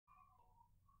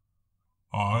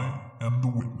I am the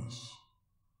witness.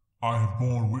 I have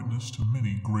borne witness to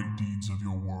many great deeds of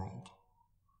your world,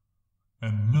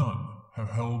 and none have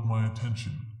held my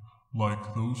attention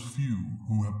like those few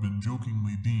who have been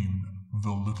jokingly deemed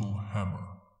the Little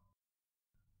H.A.M.M.E.R.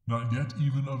 Not yet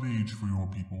even of age for your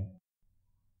people,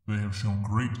 they have shown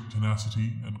great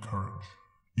tenacity and courage.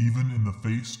 Even in the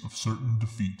face of certain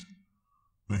defeat,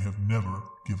 they have never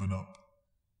given up.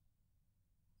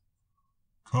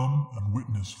 Come and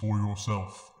witness for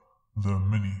yourself their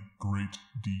many great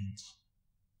deeds.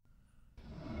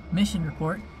 Mission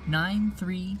Report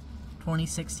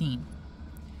 9/3/2016.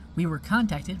 We were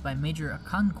contacted by Major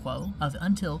Okonkwo of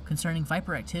Until concerning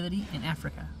Viper activity in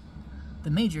Africa. The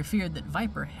Major feared that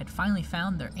Viper had finally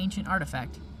found their ancient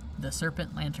artifact, the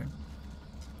Serpent Lantern.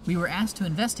 We were asked to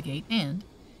investigate and,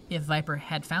 if Viper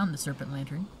had found the Serpent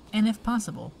Lantern, and if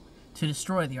possible, to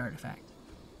destroy the artifact.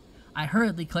 I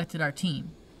hurriedly collected our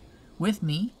team. With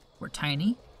me were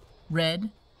Tiny,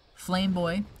 Red,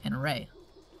 Flameboy, and Ray.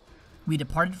 We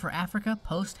departed for Africa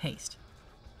post-haste.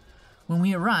 When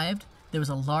we arrived, there was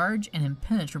a large and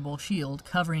impenetrable shield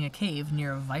covering a cave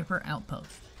near a Viper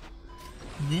outpost.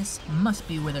 This must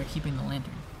be where they're keeping the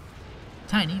lantern.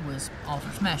 Tiny was all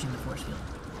for smashing the force field.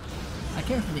 I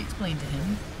carefully explained to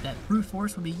him that brute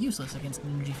force would be useless against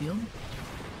an energy field.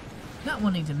 Not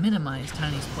wanting to minimize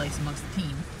Tiny's place amongst the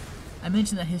team, I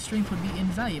mentioned that his strength would be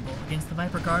invaluable against the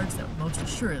Viper guards that most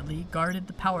assuredly guarded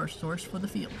the power source for the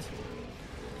fields.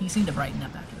 He seemed to brighten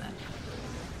up after that.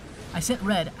 I sent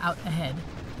Red out ahead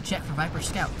to check for Viper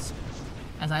scouts,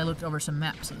 as I looked over some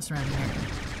maps of the surrounding area.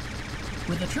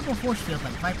 With a triple force field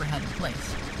like Viper had in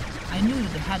place, I knew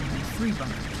that there had to be 3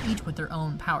 bunkers, each with their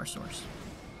own power source.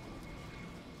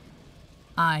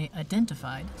 I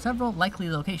identified several likely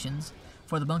locations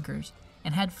for the bunkers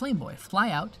and had Flameboy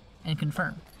fly out and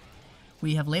confirm.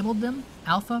 We have labeled them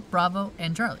Alpha, Bravo,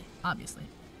 and Charlie, obviously.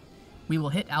 We will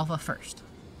hit Alpha first.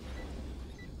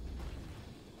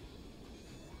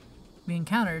 We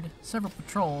encountered several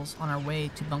patrols on our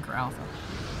way to Bunker Alpha.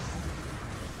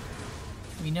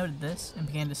 We noted this and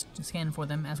began to scan for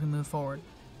them as we moved forward.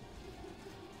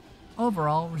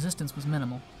 Overall, resistance was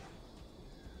minimal.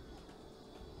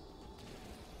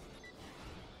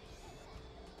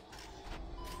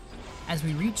 As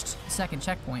we reached the second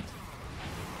checkpoint,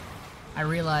 I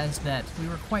realized that we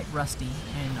were quite rusty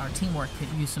and our teamwork could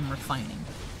use some refining.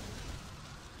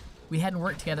 We hadn't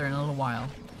worked together in a little while,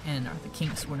 and the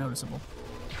kinks were noticeable.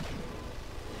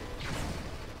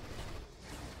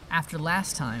 After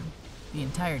last time, the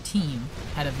entire team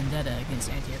had a vendetta against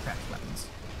anti-aircraft weapons.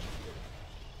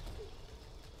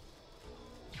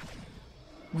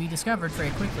 We discovered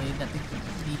very quickly that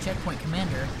the checkpoint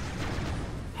commander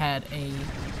had a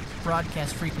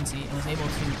broadcast frequency and was able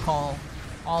to call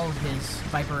all of his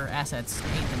Viper assets to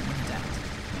aid them when attacked.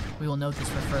 We will note this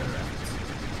for further efforts.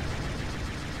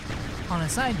 On a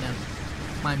side note,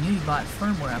 my MutiBot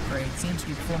firmware upgrade seems to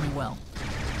be performing well.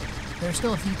 There are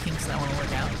still a few kinks that I want to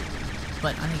work out,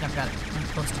 but I think I've got it. I'm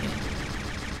close to getting it.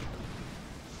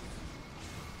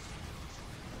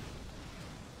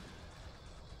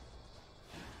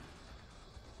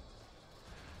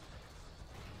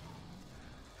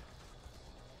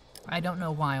 I don't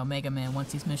know why Omega Man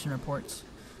wants these mission reports,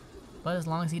 but as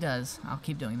long as he does, I'll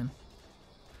keep doing them.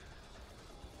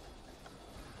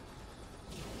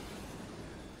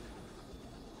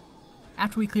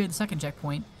 After we cleared the second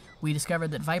checkpoint, we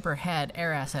discovered that Viper had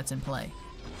air assets in play.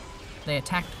 They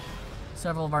attacked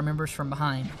several of our members from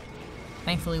behind.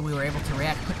 Thankfully, we were able to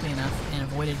react quickly enough and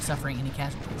avoided suffering any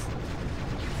casualties.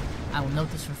 I will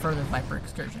note this for further Viper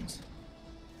excursions.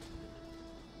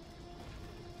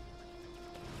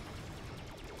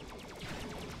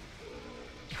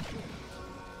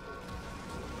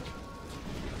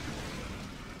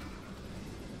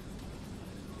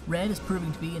 Red is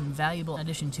proving to be an invaluable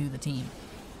addition to the team.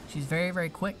 She's very, very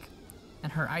quick,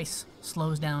 and her ice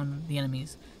slows down the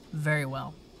enemies very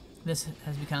well. This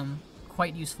has become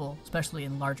quite useful, especially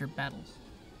in larger battles.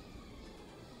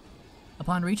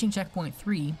 Upon reaching checkpoint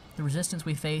 3, the resistance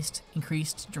we faced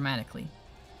increased dramatically.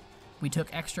 We took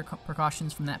extra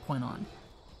precautions from that point on.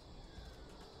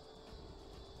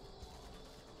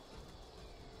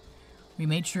 We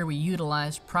made sure we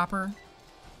utilized proper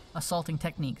assaulting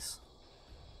techniques.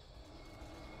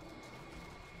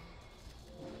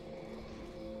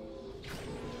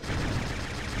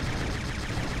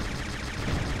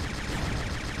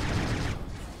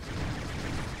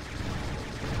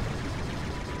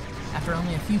 After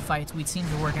only a few fights, we'd seemed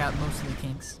to work out most of the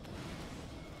kinks.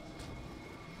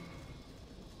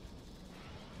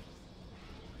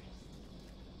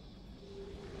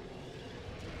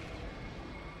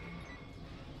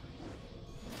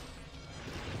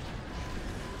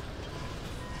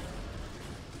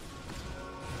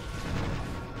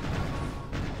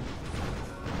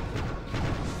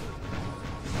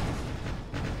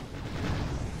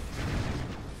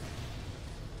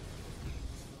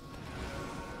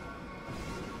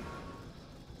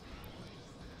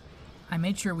 I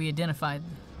made sure we identified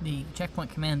the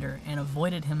checkpoint commander and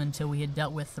avoided him until we had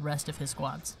dealt with the rest of his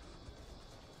squads.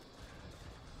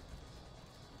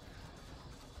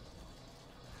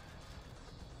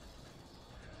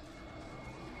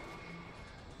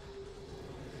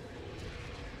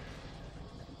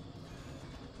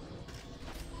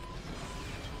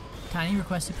 Tiny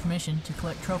requested permission to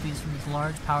collect trophies from his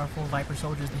large, powerful Viper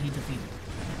soldiers that he defeated.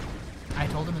 I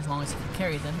told him as long as he could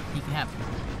carry them, he could have them.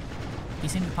 He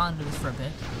seemed to ponder this for a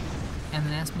bit, and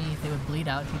then asked me if they would bleed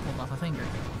out if he pulled off a finger.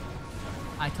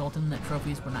 I told him that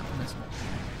trophies were not permissible.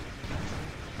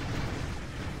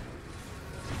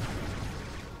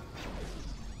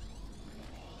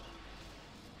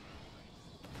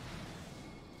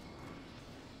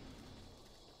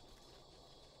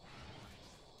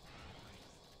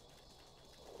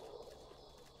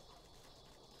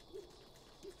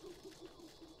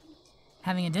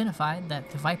 Having identified that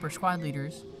the Viper squad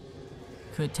leaders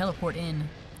could teleport in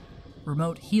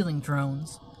remote healing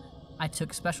drones, I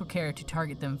took special care to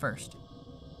target them first.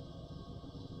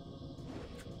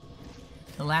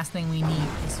 The last thing we need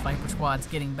is Viper squads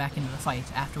getting back into the fight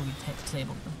after we've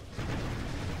disabled them.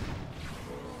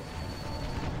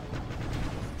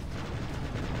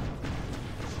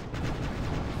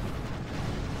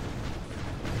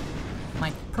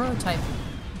 My prototype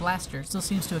blaster still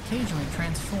seems to occasionally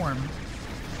transform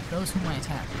those whom I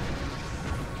attack.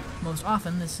 Most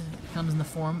often this comes in the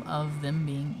form of them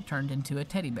being turned into a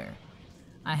teddy bear.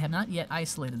 I have not yet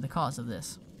isolated the cause of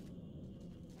this,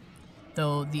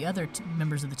 though the other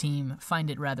members of the team find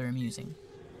it rather amusing.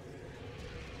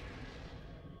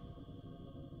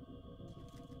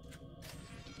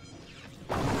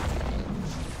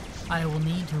 I will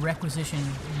need to requisition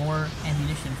more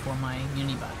ammunition for my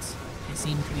Unibots. They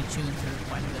seem to be chewing through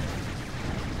quite a bit of it.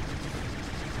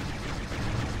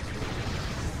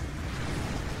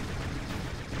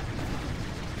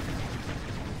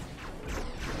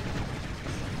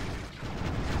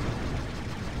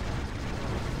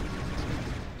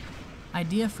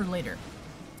 Idea for later.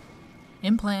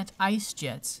 Implant ice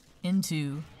jets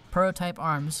into prototype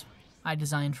arms I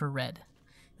designed for Red.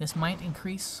 This might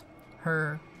increase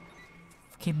her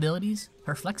capabilities,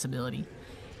 her flexibility,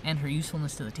 and her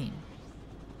usefulness to the team.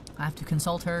 I have to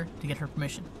consult her to get her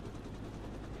permission.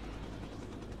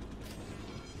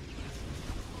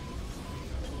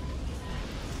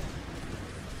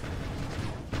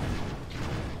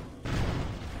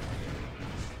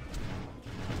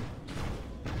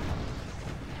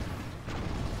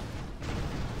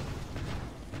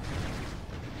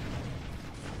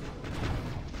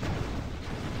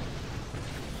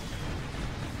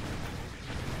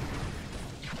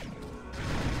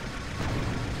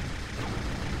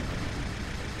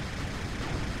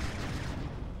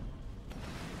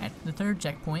 The third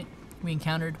checkpoint, we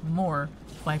encountered more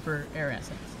Viper air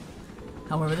assets.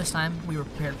 However, this time we were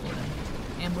prepared for them,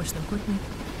 ambushed them quickly,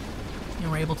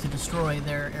 and were able to destroy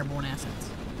their airborne assets.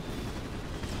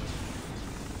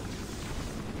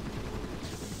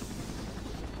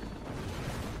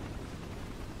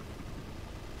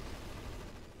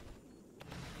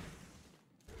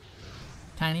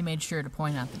 Tiny made sure to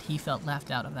point out that he felt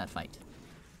left out of that fight.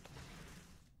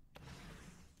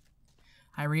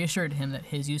 I reassured him that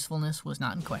his usefulness was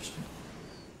not in question.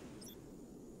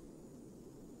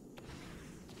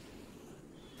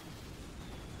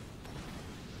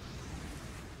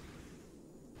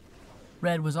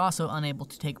 Red was also unable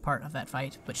to take part of that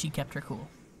fight, but she kept her cool.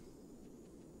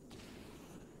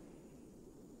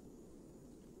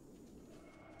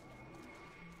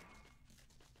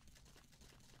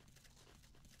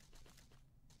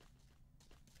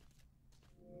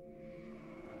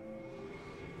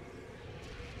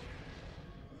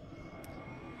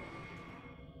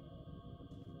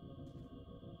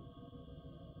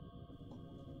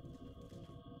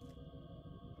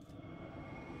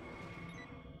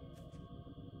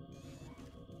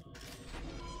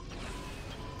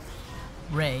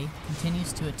 Ray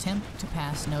continues to attempt to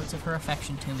pass notes of her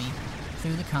affection to me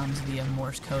through the comms via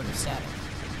Morse code of static.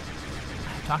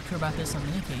 I have talked to her about this on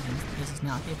many occasions, but this is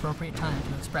not the appropriate time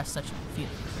to express such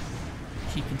feelings.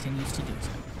 She continues to do so,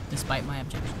 despite my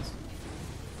objections.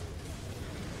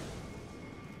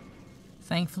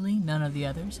 Thankfully, none of the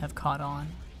others have caught on.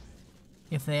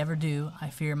 If they ever do, I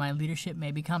fear my leadership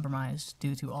may be compromised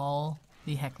due to all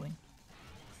the heckling.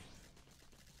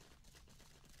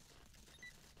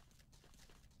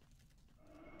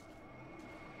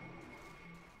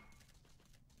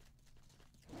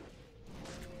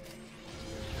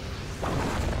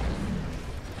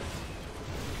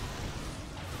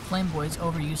 Flameboy's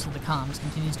overuse of the comms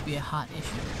continues to be a hot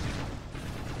issue.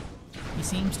 He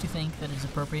seems to think that it is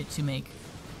appropriate to make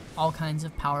all kinds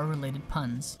of power-related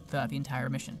puns throughout the entire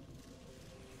mission.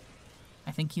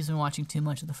 I think he's been watching too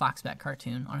much of the Foxbat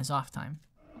cartoon on his off time.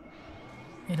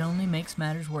 It only makes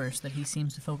matters worse that he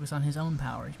seems to focus on his own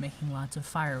powers, making lots of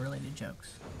fire-related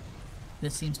jokes.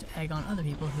 This seems to egg on other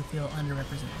people who feel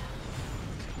underrepresented.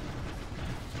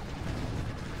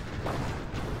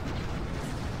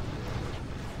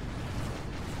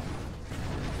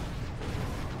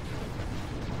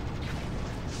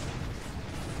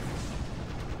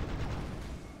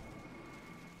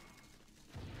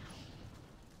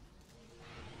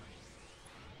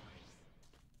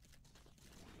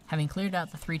 Having cleared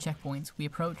out the 3 checkpoints, we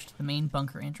approached the main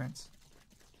bunker entrance.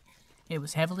 It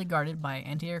was heavily guarded by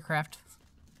anti-aircraft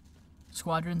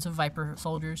squadrons of Viper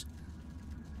soldiers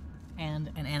and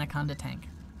an Anaconda tank.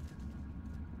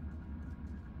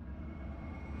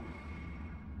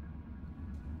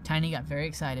 Tiny got very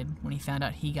excited when he found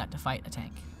out he got to fight a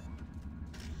tank.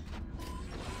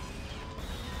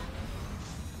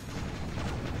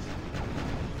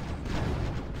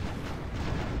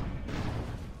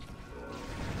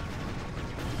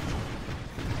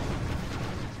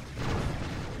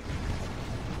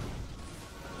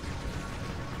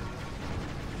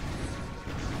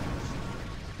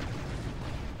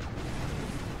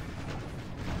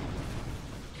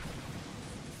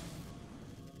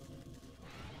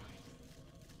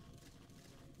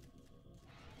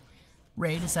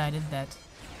 Ray decided that,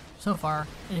 so far,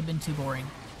 it had been too boring,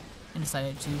 and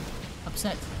decided to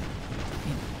upset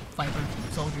the Viper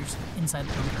soldiers inside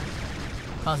the bunker,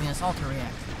 causing us all to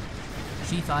react.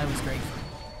 She thought it was great.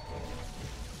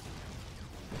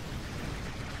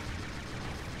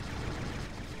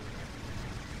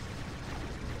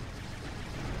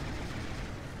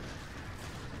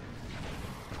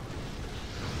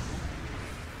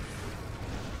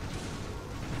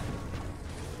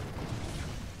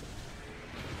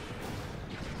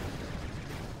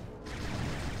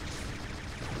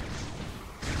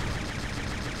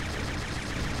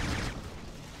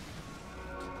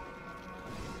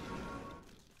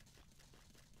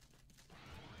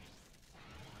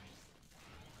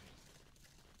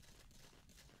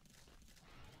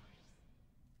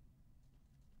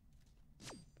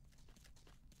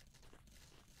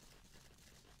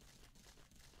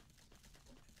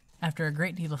 After a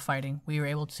great deal of fighting, we were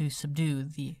able to subdue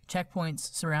the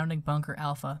checkpoints surrounding Bunker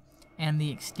Alpha and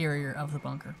the exterior of the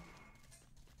bunker.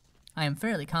 I am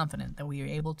fairly confident that we were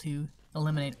able to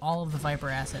eliminate all of the Viper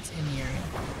assets in the area,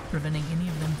 preventing any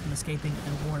of them from escaping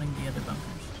and warning the other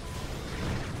bunkers.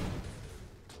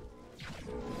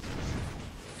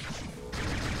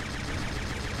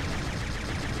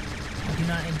 I do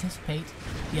not anticipate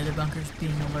the other bunkers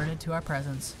being alerted to our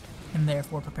presence and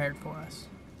therefore prepared for us.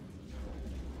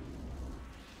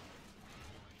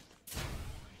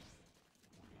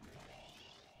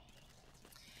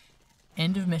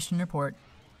 End of mission report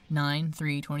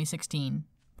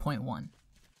 9/3/2016.1.